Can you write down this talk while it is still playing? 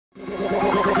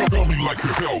like a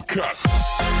Hellcat.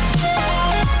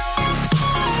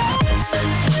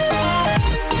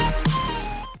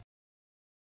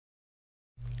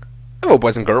 Hello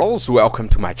boys and girls, welcome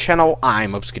to my channel.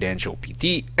 I'm Obscurangel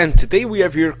PT, and today we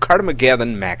have here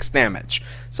Carmageddon Max Damage.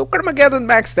 So Carmageddon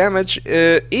Max Damage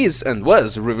is and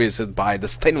was released by the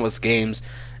Stainless Games,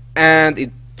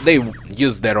 and they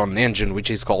used their own engine, which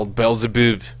is called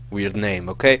Beelzebub. Weird name,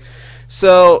 okay?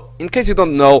 So in case you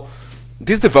don't know,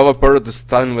 this developer, the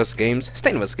Stainless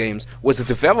Games, was the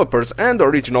developers and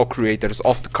original creators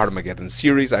of the Carmageddon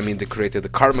series. I mean, they created the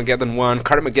Carmageddon 1,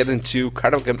 Carmageddon 2,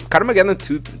 Carmageddon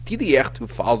 2, TDR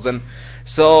 2000.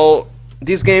 So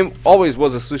this game always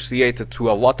was associated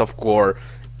to a lot of gore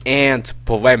and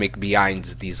polemic behind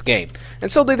this game.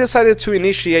 And so they decided to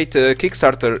initiate a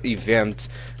Kickstarter event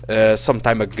some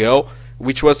time ago,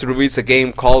 which was to release a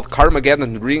game called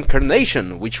Carmageddon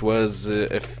Reincarnation, which was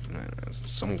a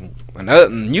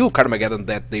new Carmageddon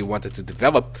that they wanted to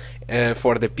develop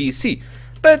for the PC.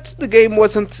 But the game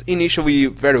wasn't initially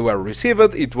very well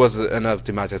received. It was an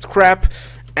optimized crap,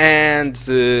 and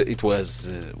it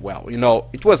was, well, you know,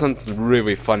 it wasn't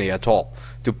really funny at all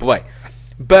to play.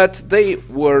 But they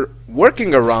were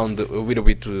working around a little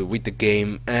bit with the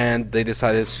game, and they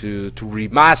decided to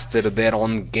remaster their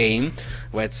own game,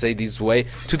 let's say this way,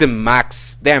 to the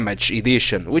Max Damage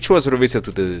edition, which was released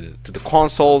to the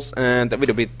consoles, and a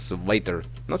little bit later,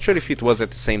 not sure if it was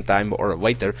at the same time or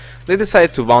later, they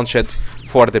decided to launch it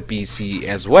for the PC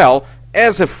as well,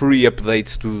 as a free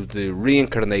update to the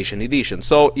Reincarnation edition.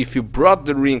 So if you brought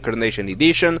the Reincarnation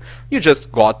edition, you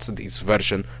just got this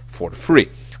version for free,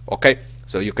 okay?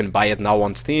 So you can buy it now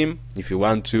on Steam if you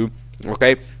want to,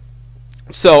 okay?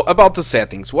 So about the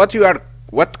settings,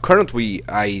 what currently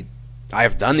I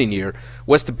have done in here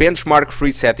was to benchmark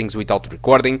free settings without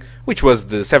recording, which was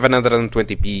the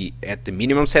 720p at the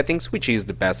minimum settings, which is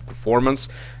the best performance,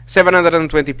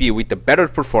 720p with the better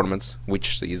performance,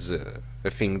 which is a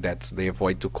thing that they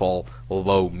avoid to call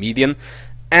low median,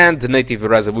 and the native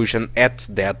resolution at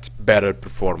that better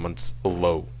performance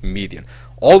low median.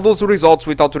 All those results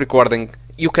without recording,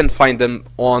 you can find them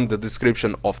on the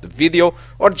description of the video,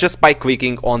 or just by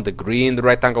clicking on the green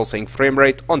rectangle saying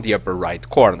Framerate on the upper right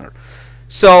corner.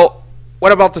 So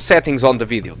what about the settings on the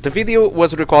video? The video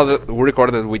was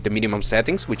recorded with the minimum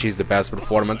settings, which is the best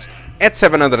performance, at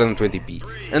 720p.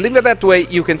 And even that way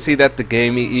you can see that the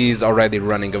game is already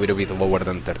running a little bit lower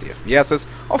than 30 FPS.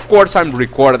 Of course I'm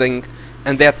recording,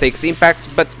 and that takes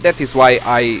impact, but that is why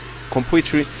I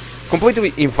completely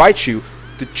invite you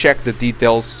to check the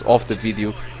details of the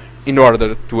video in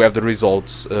order to have the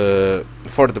results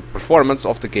for the performance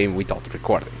of the game without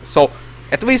recording. So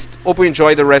at least hope you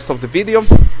enjoy the rest of the video,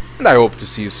 and I hope to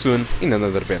see you soon in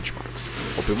another benchmarks.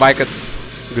 Hope you like it.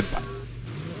 Goodbye.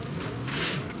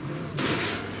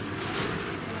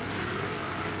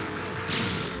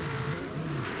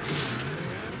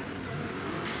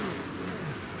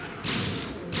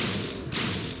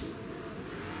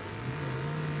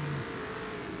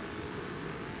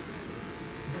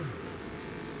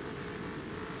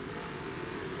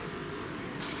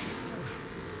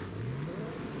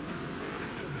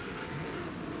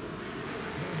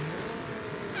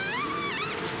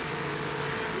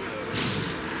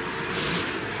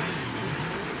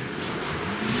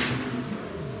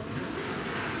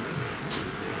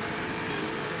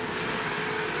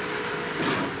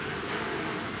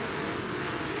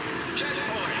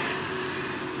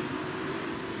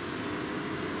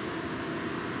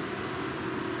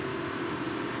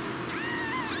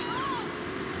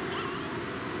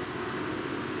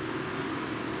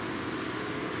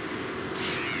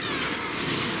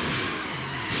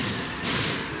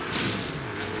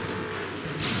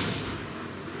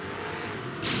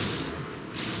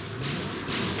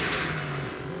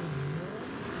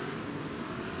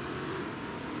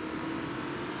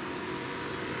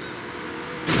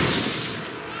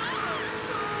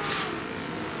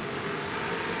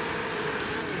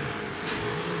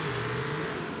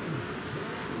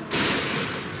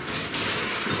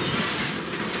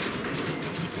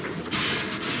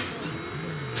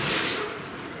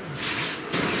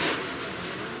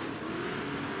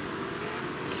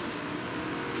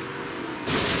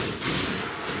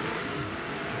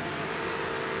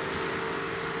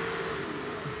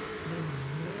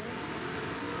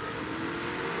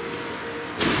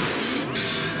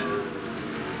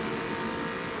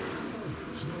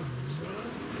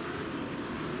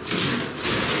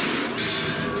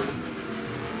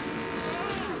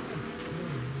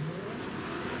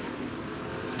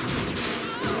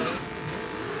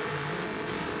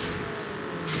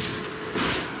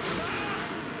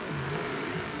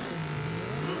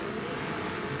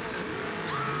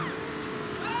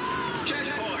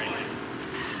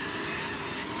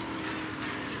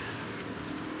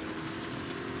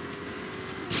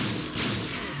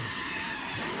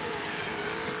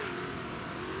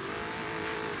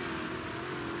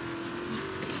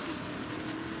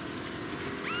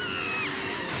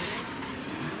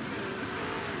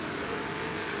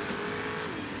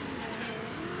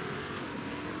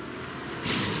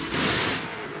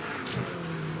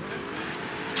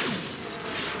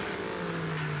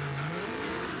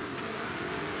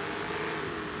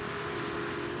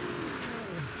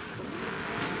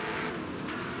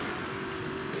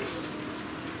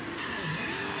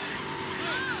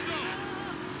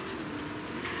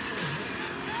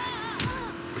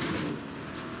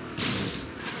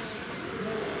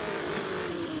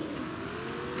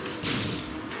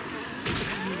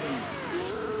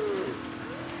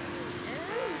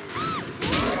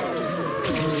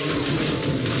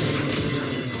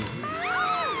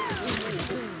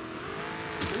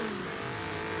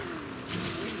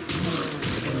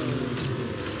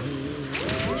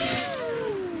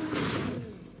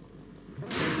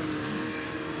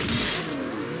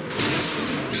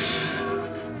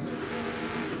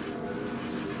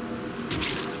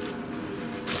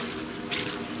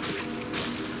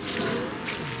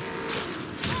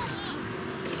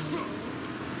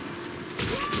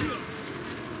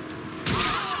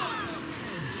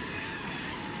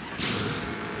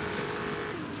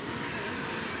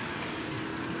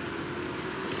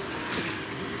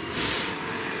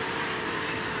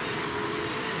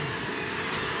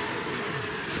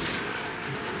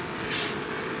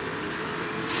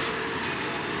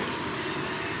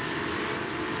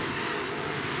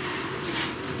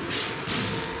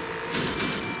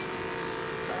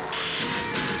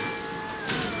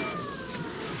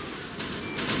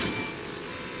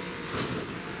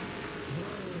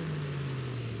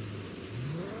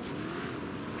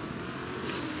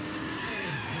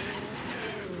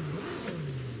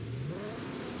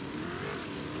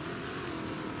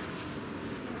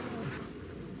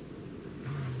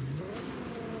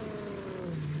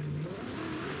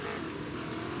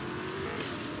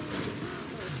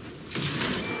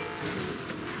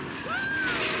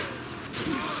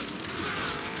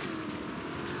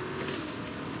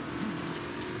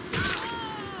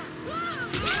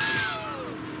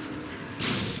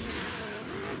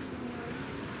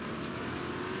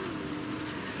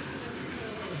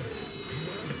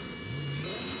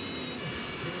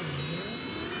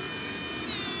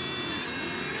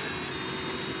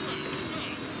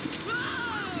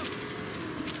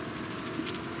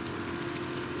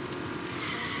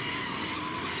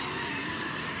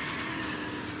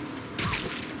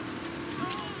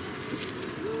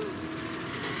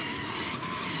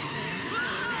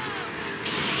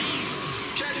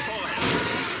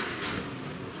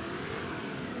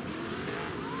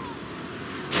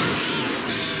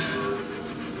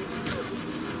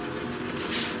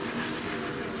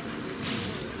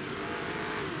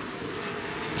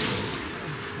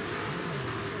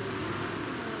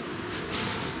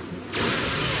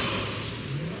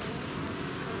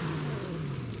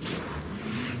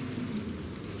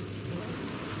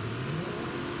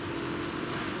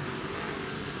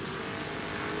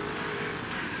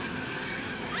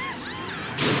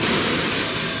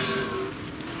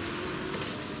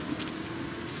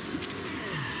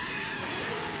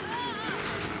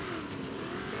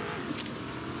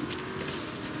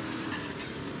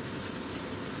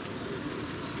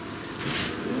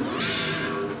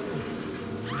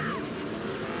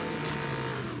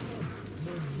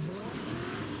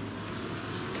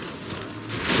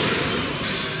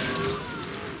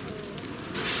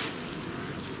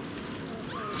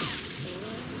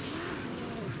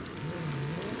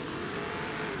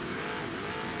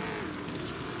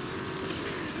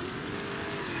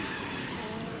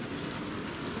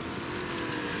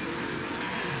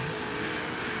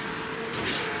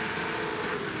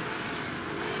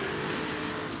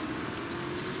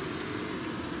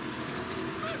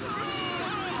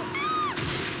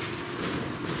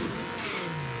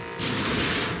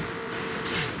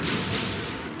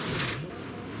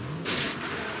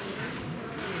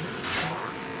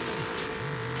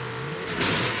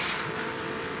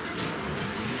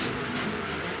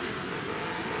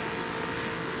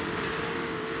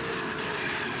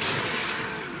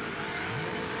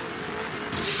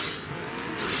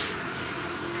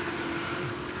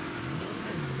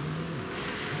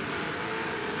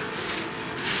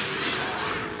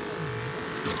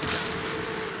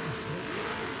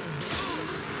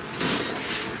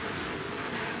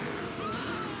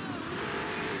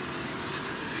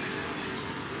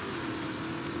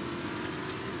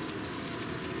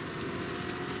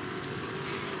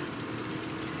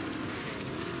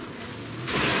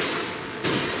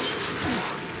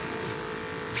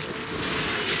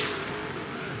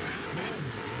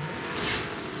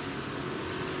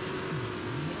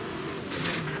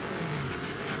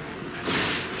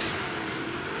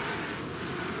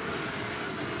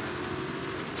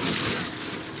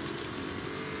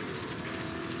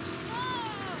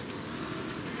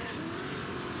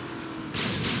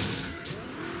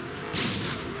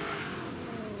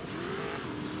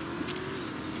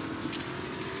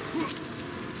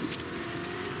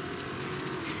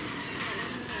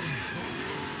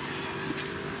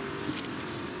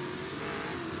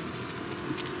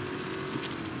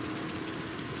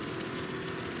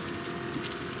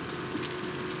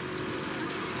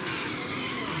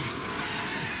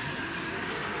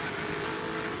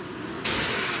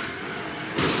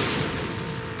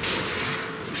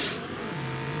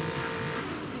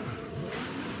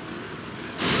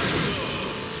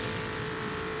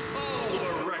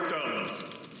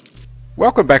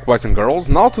 Welcome back, boys and girls,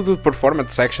 now to the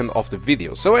performance section of the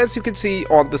video. So as you can see,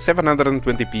 on the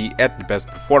 720p at the best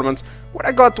performance, what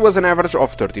I got was an average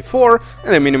of 34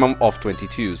 and a minimum of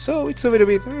 22, so it's a little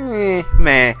bit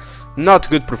meh.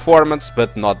 Not good performance,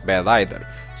 but not bad either.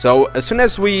 So as soon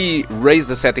as we raise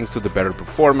the settings to the better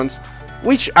performance,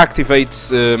 which activates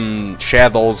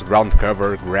shadows, ground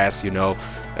cover, grass, you know,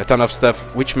 a ton of stuff,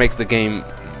 which makes the game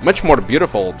much more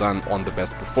beautiful than on the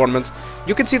best performance,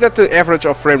 you can see that the average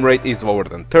of frame rate is lower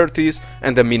than 30s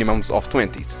and the minimums of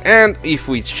 20s. And if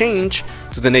we change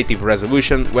to the native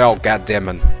resolution, well,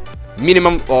 goddammit,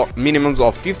 minimums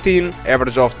of 15,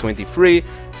 average of 23,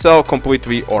 so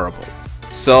completely horrible.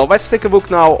 So let's take a look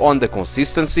now on the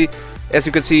consistency. As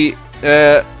you can see,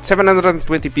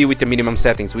 720p with the minimum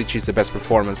settings, which is the best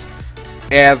performance,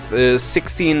 at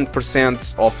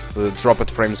 16% of dropped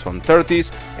frames from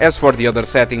 30s. As for the other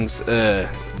settings,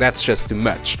 that's just too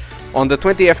much. On the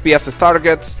 20 FPS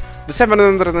targets, the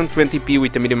 720p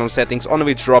with the minimum settings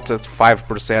only dropped at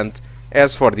 5%.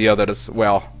 As for the others,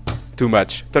 well, too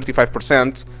much,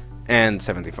 35% and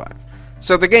 75%.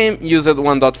 So the game used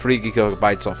 1.3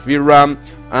 GB of VRAM,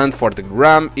 and for the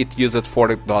RAM it used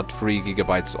 4.3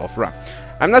 GB of RAM.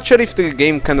 I'm not sure if the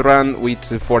game can run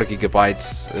with 4 GB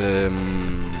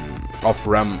of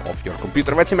RAM of your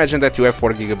computer. Let's imagine that you have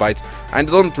 4 GB. I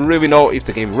don't really know if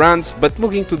the game runs, but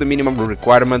looking to the minimum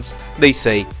requirements, they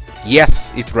say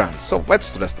yes, it runs. So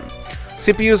let's trust them.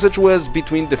 CPU usage was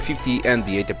between the 50 and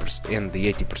the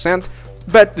 80%,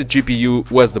 but the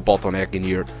GPU was the bottleneck in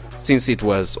here, since it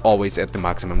was always at the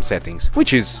maximum settings,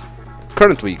 which is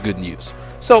currently good news.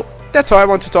 So that's all I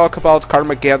want to talk about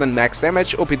Carmageddon Max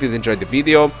Damage. Hope you did enjoy the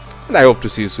video, and I hope to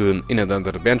see you soon in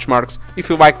another benchmarks. If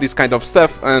you like this kind of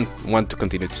stuff and want to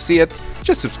continue to see it,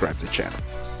 just subscribe to the channel.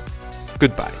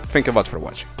 Goodbye, thank you a lot for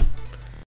watching.